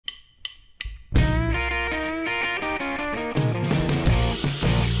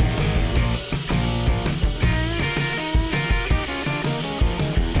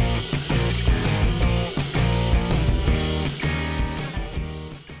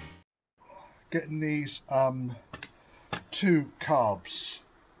getting these two carbs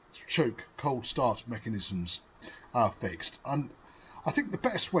choke cold start mechanisms fixed, and I think the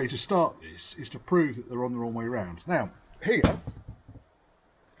best way to start this is to prove that they're on the wrong way around. Now here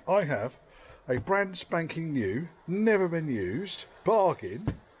I have a brand spanking new, never been used, bargain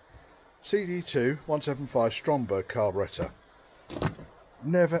CD2 175 Stromberg carburettor.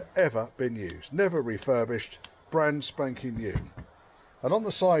 Never ever been used, never refurbished, brand spanking new. And on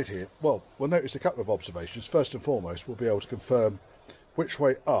the side here, well, we'll notice a couple of observations. First and foremost, we'll be able to confirm which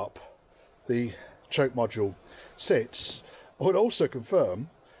way up the choke module sits. I would also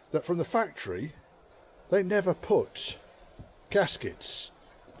confirm that from the factory, they never put gaskets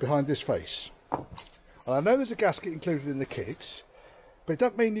behind this face. And I know there's a gasket included in the kit, but it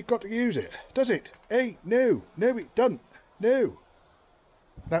doesn't mean you've got to use it, does it? Hey, no, it doesn't, no.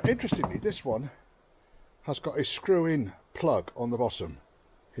 Now, interestingly, this one has got a screw-in plug on the bottom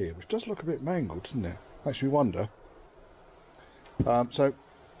here, which does look a bit mangled, doesn't it? Makes me wonder. So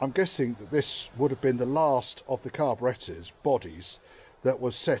I'm guessing that this would have been the last of the carburettor's bodies that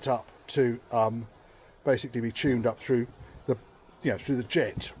was set up to basically be tuned up through the, through the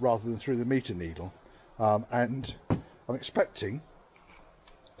jet rather than through the meter needle. And I'm expecting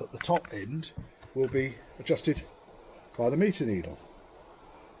that the top end will be adjusted by the meter needle.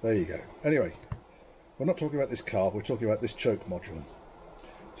 There you go. Anyway, we're not talking about this carb, we're talking about this choke module.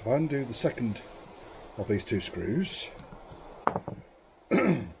 So if I undo the second of these two screws,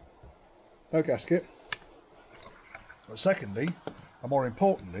 no gasket. But secondly, and more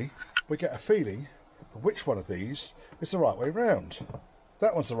importantly, we get a feeling for which one of these is the right way round.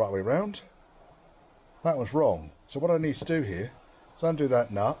 That one's the right way round. That one's wrong. So what I need to do here is undo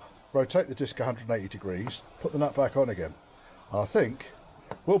that nut, rotate the disc 180 degrees, put the nut back on again. And I think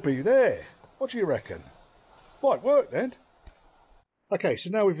we'll be there. What do you reckon? Might work then. Okay, so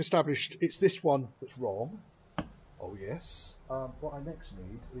now we've established it's this one that's wrong. Oh yes. What I next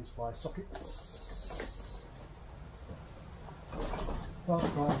need is my sockets.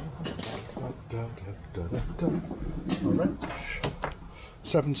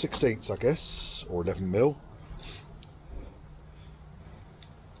 7/16, I guess, or 11mm.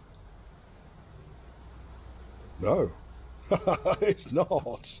 No, it's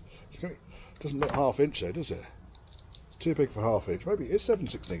not. It doesn't look ½ inch there, does it? It's too big for ½ inch. Maybe it's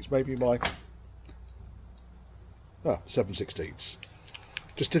 7/16. Maybe my 7/16.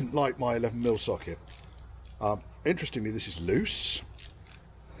 Just didn't like my 11mm socket. Interestingly, this is loose.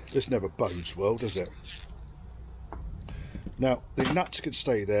 This never bodes well, does it? Now, the nuts can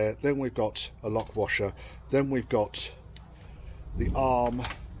stay there. Then we've got a lock washer. Then we've got the arm.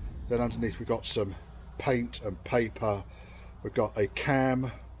 Then underneath we've got some paint and paper. We've got a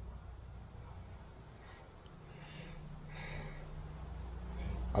cam.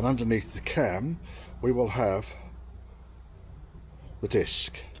 And underneath the cam, we will have the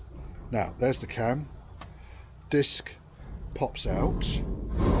disc. Now, there's the cam. Disc pops out.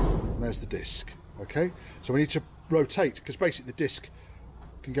 And there's the disc. Okay, so we need to rotate, because basically the disc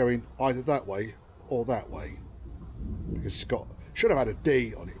can go in either that way or that way, because it's got, should have had a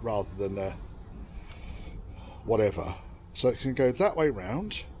D on it rather than whatever. So it can go that way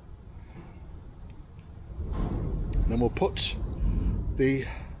round. And then we'll put the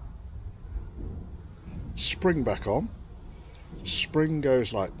spring back on. Spring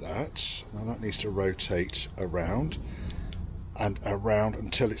goes like that. Now that needs to rotate around and around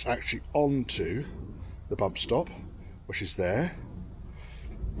until it's actually onto the bump stop, which is there.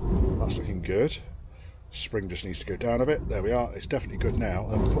 That's looking good. Spring just needs to go down a bit. There we are. It's definitely good now.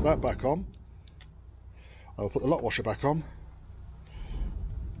 And we'll put that back on. I'll put the lock washer back on.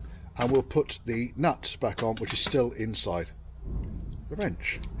 And we'll put the nut back on, which is still inside the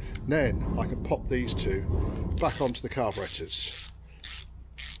wrench. Then I can pop these two back onto the carburetors.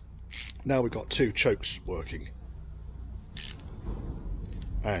 Now we've got two chokes working.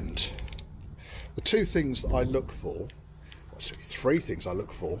 And the two things that I look for, sorry, three things I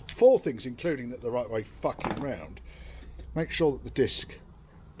look for, four things including that the right way fucking round. Make sure that the disc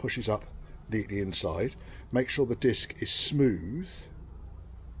pushes up neatly inside. Make sure the disc is smooth.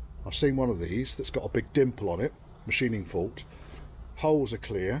 I've seen one of these that's got a big dimple on it, machining fault. Holes are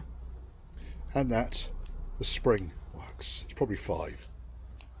clear, and that the spring works. It's probably 5.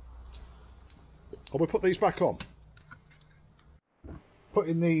 I will put these back on.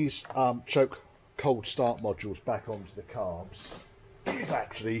 Putting these choke cold start modules back onto the carbs is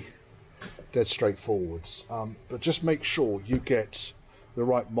actually dead straightforward, but just make sure you get the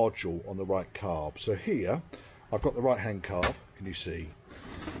right module on the right carb. So here I've got the right hand carb, can you see?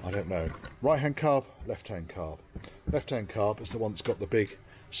 I don't know. Right hand carb, left hand carb. Left hand carb is the one that's got the big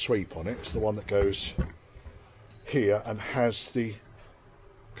sweep on it. It's the one that goes here and has the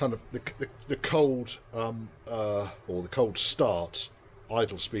kind of the cold or the cold start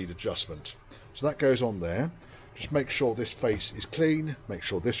idle speed adjustment. So that goes on there. Just make sure this face is clean. Make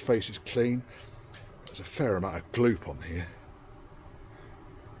sure this face is clean. There's a fair amount of gloop on here.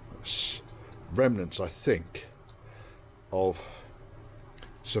 There's remnants, I think, of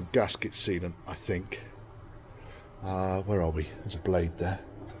some gasket sealant, I think. Where are we? There's a blade there.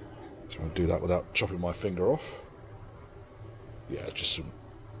 Try and do that without chopping my finger off. Yeah, just some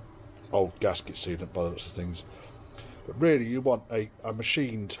old gasket sealant by the looks of things. But really, you want a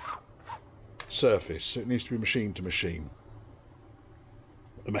machined surface. So it needs to be machine to machine.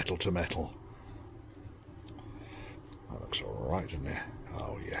 Metal to metal. That looks alright, doesn't it?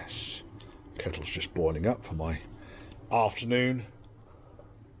 Oh yes. Kettle's just boiling up for my afternoon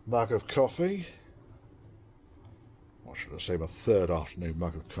mug of coffee. What should I say? My third afternoon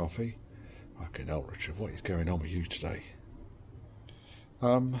mug of coffee. Fucking hell, Richard, what is going on with you today?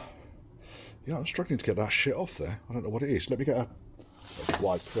 Yeah, I'm struggling to get that shit off there. I don't know what it is. Let me get a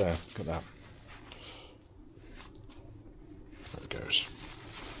wipe there. Look at that. There it goes.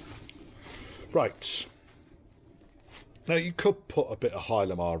 Right. Now, you could put a bit of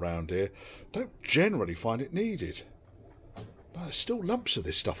Hylamar around here. Don't generally find it needed. But there's still lumps of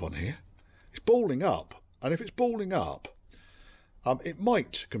this stuff on here. It's balling up. And if it's balling up, it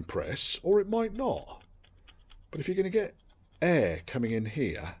might compress or it might not. But if you're going to get air coming in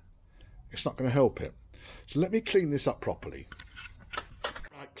here, it's not going to help it. So let me clean this up properly.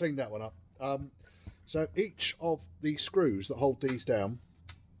 Right, clean that one up. So each of the screws that hold these down,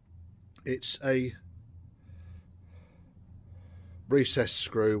 it's a recessed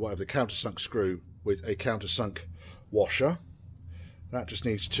screw, whatever, the countersunk screw with a countersunk washer. That just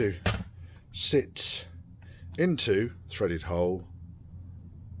needs to sit into threaded hole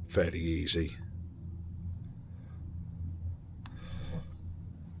fairly easy.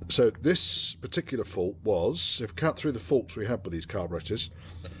 So this particular fault was, if we count through the faults we had with these carburetors,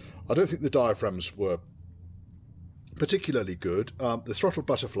 I don't think the diaphragms were particularly good. The throttle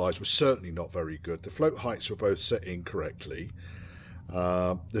butterflies were certainly not very good. The float heights were both set incorrectly.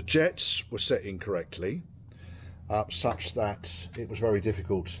 The jets were set incorrectly, such that it was very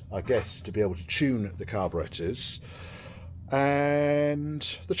difficult, I guess, to be able to tune the carburetors. And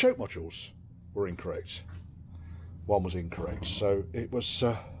the choke modules were incorrect. One was incorrect. So it was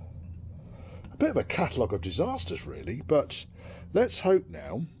a bit of a catalogue of disasters, really. But let's hope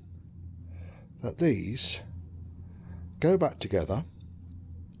now that these go back together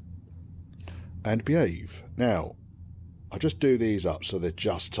and behave. Now, I just do these up so they're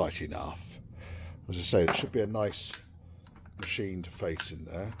just tight enough. As I say, there should be a nice machined face in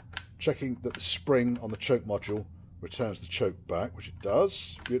there. Checking that the spring on the choke module returns the choke back, which it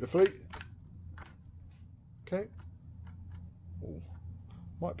does beautifully. Okay. Ooh,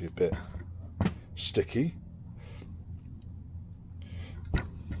 might be a bit sticky.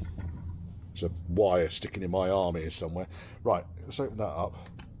 There's a wire sticking in my arm here somewhere. Right, let's open that up.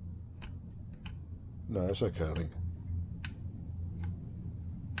 No, it's okay, I think.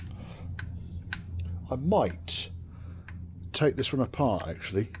 I might take this one apart,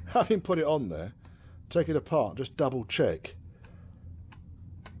 actually. Having put it on there, take it apart, just double check.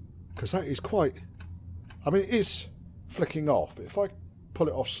 Because that is quite... I mean, it is flicking off, but if I pull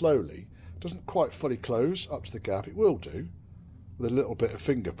it off slowly, it doesn't quite fully close up to the gap. It will do, with a little bit of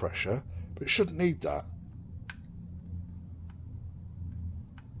finger pressure, but it shouldn't need that.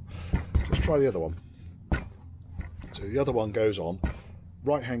 Let's try the other one. So the other one goes on.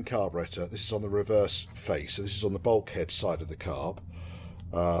 Right hand carburetor, this is on the reverse face, so this is on the bulkhead side of the carb.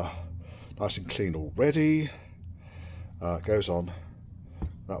 Nice and clean already. Goes on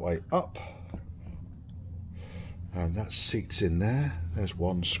that way up, and that seats in there. There's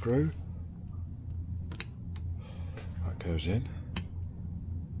one screw, that goes in.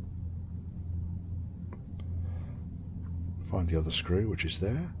 Find the other screw, which is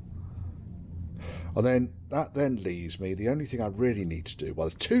there. And then that then leaves me, the only thing I really need to do, well,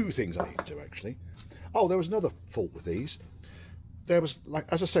 there's two things I need to do actually. Oh, there was another fault with these. There was, like,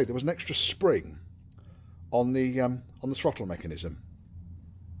 as I say, there was an extra spring on the throttle mechanism.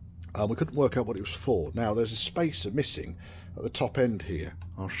 We couldn't work out what it was for. Now there's a spacer missing at the top end here.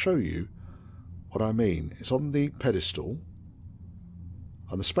 I'll show you what I mean. It's on the pedestal,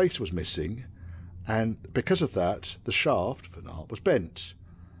 and the spacer was missing, and because of that, the shaft for that was bent.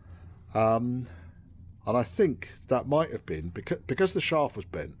 And I think that might have been, because the shaft was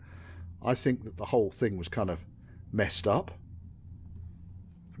bent, I think that the whole thing was kind of messed up.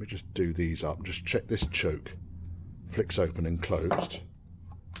 me just do these up and just check this choke flicks open and closed.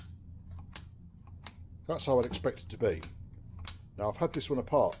 That's how I'd expect it to be. Now I've had this one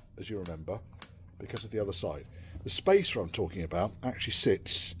apart, as you remember, because of the other side. The spacer I'm talking about actually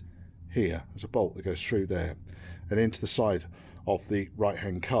sits here. There's a bolt that goes through there and into the side of the right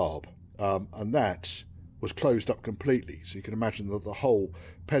hand carb, and that was closed up completely, so you can imagine that the whole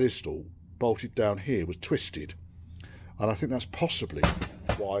pedestal bolted down here was twisted, and I think that's possibly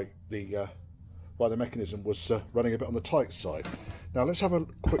why the mechanism was running a bit on the tight side. Now let's have a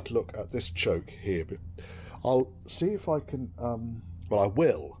quick look at this choke here. I'll see if I can, well, I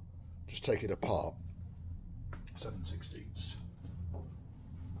will just take it apart. 7/16.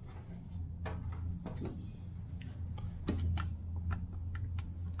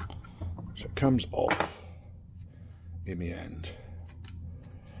 So it comes off in the end.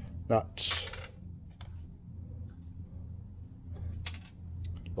 That's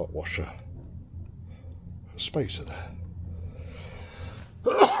lock washer, a spacer there.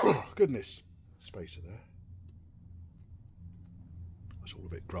 Goodness, spacer there. It's all a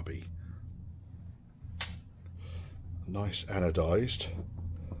bit grubby. Nice anodized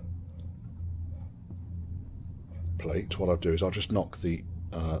plate. What I'll do is I'll just knock the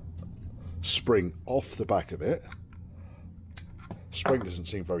spring off the back of it. Spring doesn't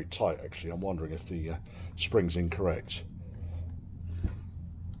seem very tight actually. I'm wondering if the spring's incorrect.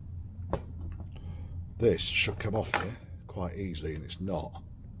 This should come off here quite easily, and it's not.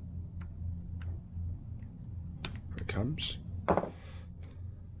 Here it comes. Right,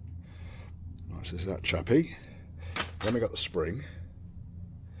 so there's that chappy. Then we got the spring.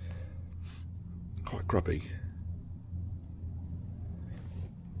 Quite grubby.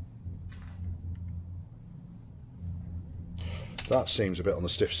 That seems a bit on the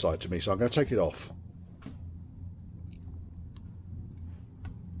stiff side to me, so I'm going to take it off.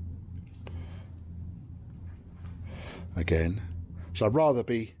 Again. So I'd rather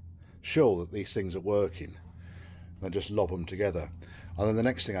be sure that these things are working than just lob them together. And then the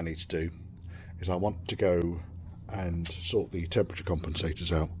next thing I need to do is I want to go and sort the temperature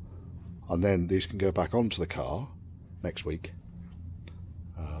compensators out, and then these can go back onto the car next week,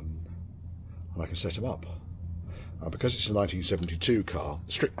 and I can set them up. Because it's a 1972 car,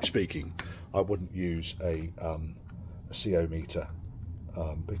 strictly speaking, I wouldn't use a CO meter,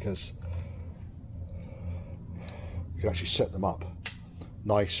 because you can actually set them up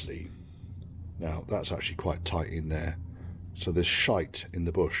nicely. Now that's actually quite tight in there, so there's shite in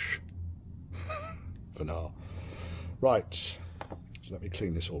the bush for now. Right, so let me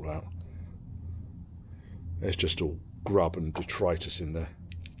clean this all out. There's just all grub and detritus in there.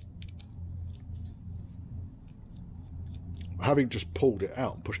 Having just pulled it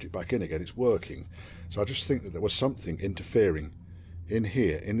out and pushed it back in again, it's working. So I just think that there was something interfering in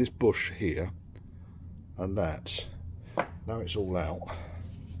here, in this bush here, and that. Now it's all out.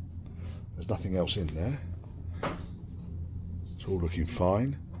 There's nothing else in there. It's all looking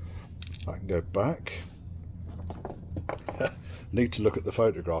fine. I can go back. Need to look at the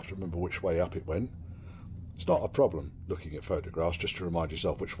photograph to remember which way up it went. It's not a problem looking at photographs just to remind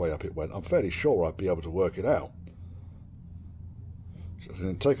yourself which way up it went. I'm fairly sure I'd be able to work it out. So I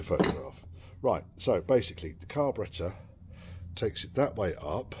didn't take a photograph. Right, so basically the carburetor takes it that way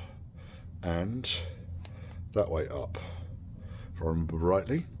up and that way up, if I remember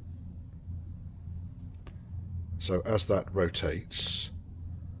rightly. So as that rotates,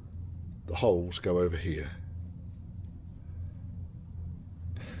 the holes go over here.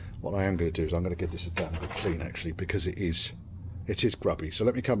 What I am going to do is I'm going to give this a damn good clean actually, because it is grubby. So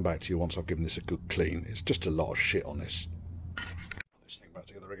let me come back to you once I've given this a good clean. It's just a lot of shit on this. Put this thing back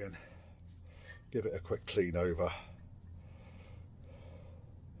together again. Give it a quick clean over.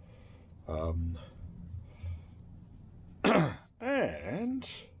 And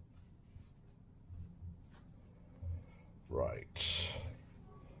right,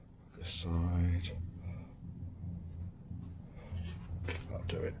 this side. That'll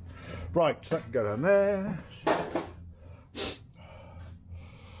do it. Right, so that can go down there.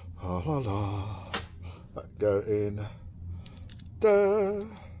 La la la. That can go in there. And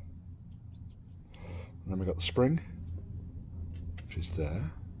then we've got the spring, which is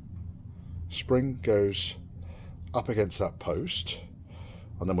there. Spring goes up against that post,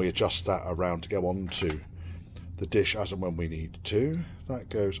 and then we adjust that around to go onto the dish as and when we need to. That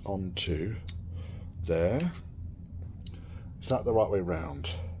goes onto there. Is that the right way round?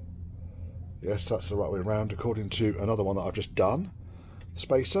 Yes, that's the right way round according to another one that I've just done.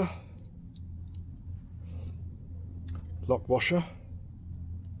 Spacer, lock washer,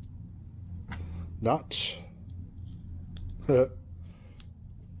 nut,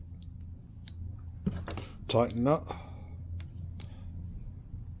 tighten nut.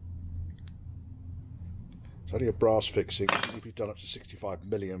 It's only a brass fixing. It can be done up to 65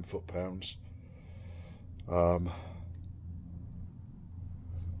 million foot-pounds. And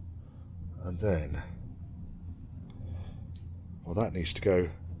then, well, that needs to go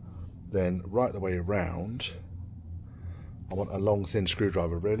then right the way around. I want a long, thin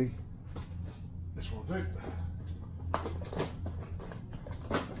screwdriver, really. This will do.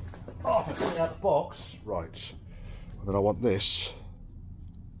 Oh, if I take out the box, right. And then I want this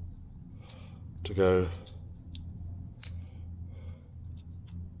to go.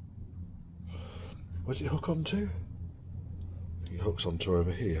 Where's it hook onto? I think it hooks onto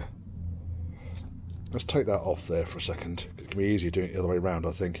over here. Let's take that off there for a second. It can be easier doing it the other way around,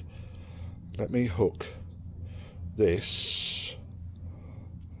 I think. Let me hook this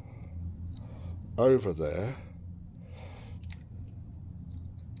over there.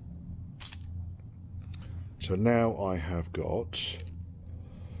 So now I have got,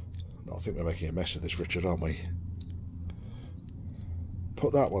 I think we're making a mess of this, Richard, aren't we?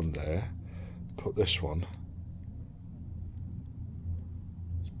 Put that one there, put this one.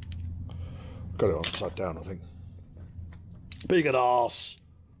 Got it upside down, I think. Being an arse.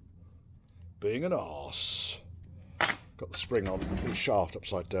 Being an arse. Got the spring on the shaft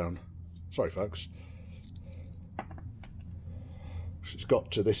upside down. Sorry, folks. It's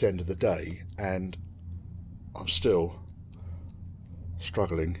got to this end of the day and I'm still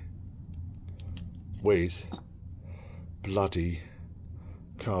struggling with bloody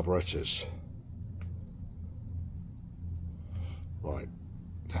carburetors. Right,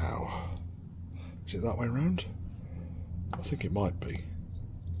 now, is it that way around? I think it might be.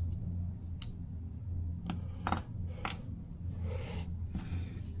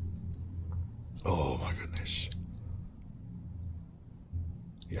 Oh my goodness.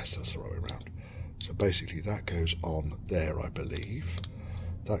 Yes, that's the right way around. So basically that goes on there, I believe.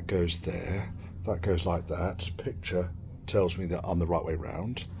 That goes there. That goes like that. Picture tells me that I'm the right way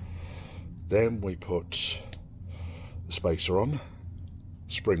round. Then we put the spacer on.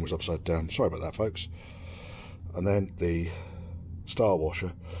 Spring was upside down. Sorry about that, folks. And then the star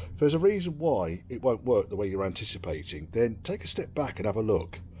washer. If there's a reason why it won't work the way you're anticipating, then take a step back and have a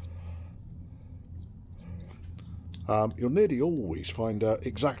look. You'll nearly always find out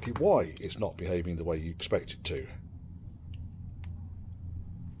exactly why it's not behaving the way you expect it to.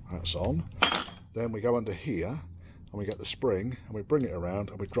 That's on. Then we go under here and we get the spring and we bring it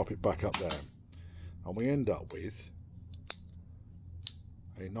around and we drop it back up there. And we end up with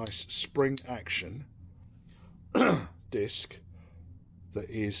a nice spring action disc that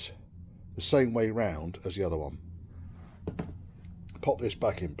is the same way round as the other one. Pop this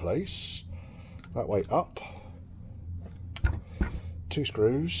back in place, that way up. 2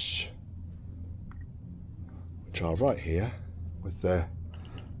 screws, which are right here with their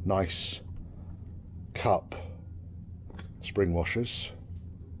nice cup spring washers.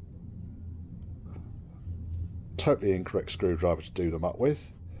 Totally incorrect screwdriver to do them up with.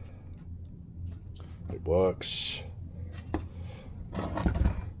 It works.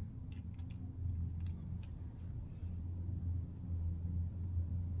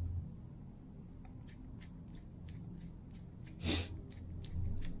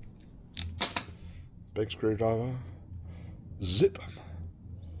 Big screwdriver, zip,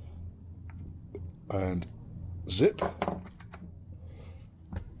 and zip.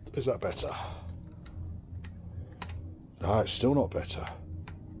 Is that better? No, it's still not better.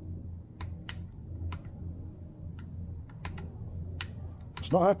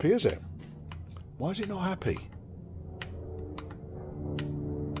 It's not happy, is it? Why is it not happy?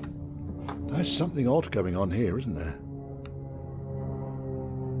 There's something odd going on here, isn't there?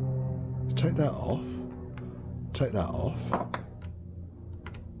 Take that off. Take that off.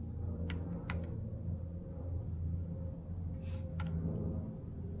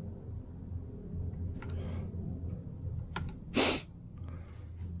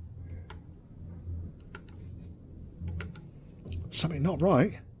 Something not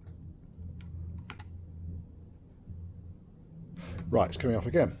right. Right, it's coming off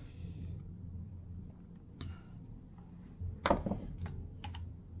again.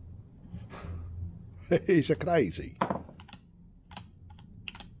 He's a crazy.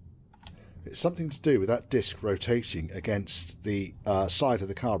 It's something to do with that disc rotating against the side of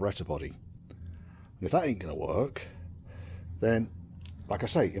the carburetor body. And if that ain't going to work, then, like I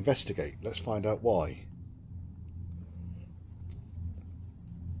say, investigate. Let's find out why.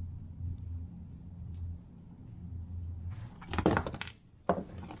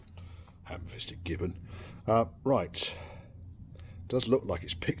 Ham-fisted gibbon. Right. does look like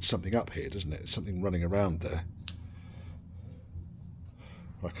it's picked something up here, doesn't it? There's something running around there.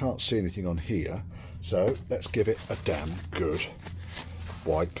 I can't see anything on here, so let's give it a damn good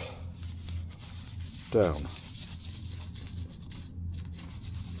wipe down.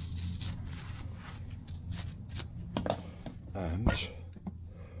 And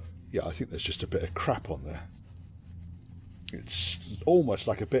yeah, I think there's just a bit of crap on there. It's almost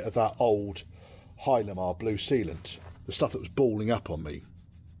like a bit of that old Hylamar blue sealant, the stuff that was balling up on me.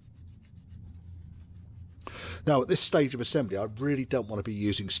 Now at this stage of assembly, I really don't want to be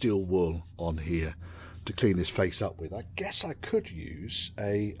using steel wool on here to clean this face up with. I guess I could use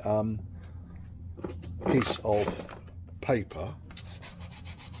a piece of paper.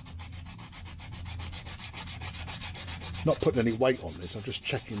 Not putting any weight on this, I'm just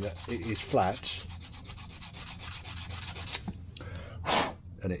checking that it is flat.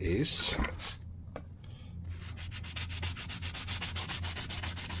 And it is.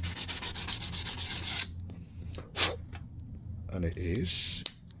 And it is.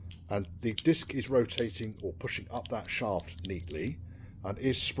 And the disc is rotating or pushing up that shaft neatly and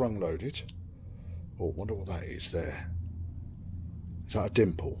is sprung loaded. Oh, I wonder what that is there. Is that a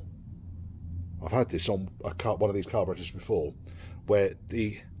dimple? I've had this on one of these carburetors before, where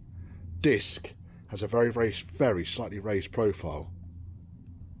the disc has a very slightly raised profile.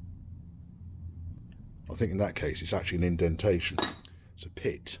 I think in that case it's actually an indentation. It's a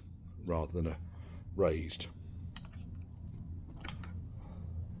pit rather than a raised.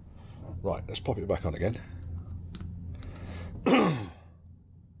 Right, let's pop it back on again.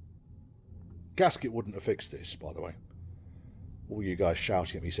 Gasket wouldn't have fixed this, by the way. All you guys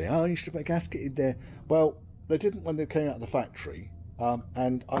shouting at me saying, oh, you should put a gasket in there. Well, they didn't when they came out of the factory.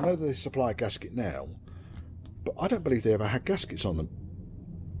 And I know that they supply a gasket now, but I don't believe they ever had gaskets on them.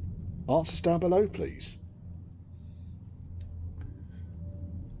 Answers down below, please.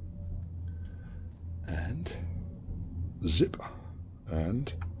 And zip.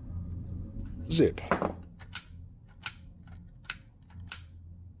 And zip.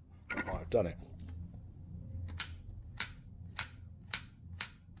 I've done it.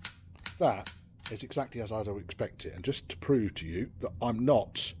 That is exactly as I'd expect it, and just to prove to you that I'm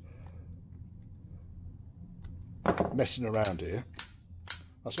not messing around here,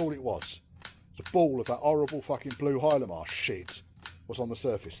 that's all it was. It's a ball of that horrible fucking blue Hylamar shit was on the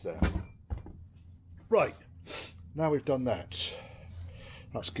surface there. Right, now we've done that.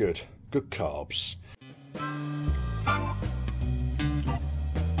 That's good. Good carbs.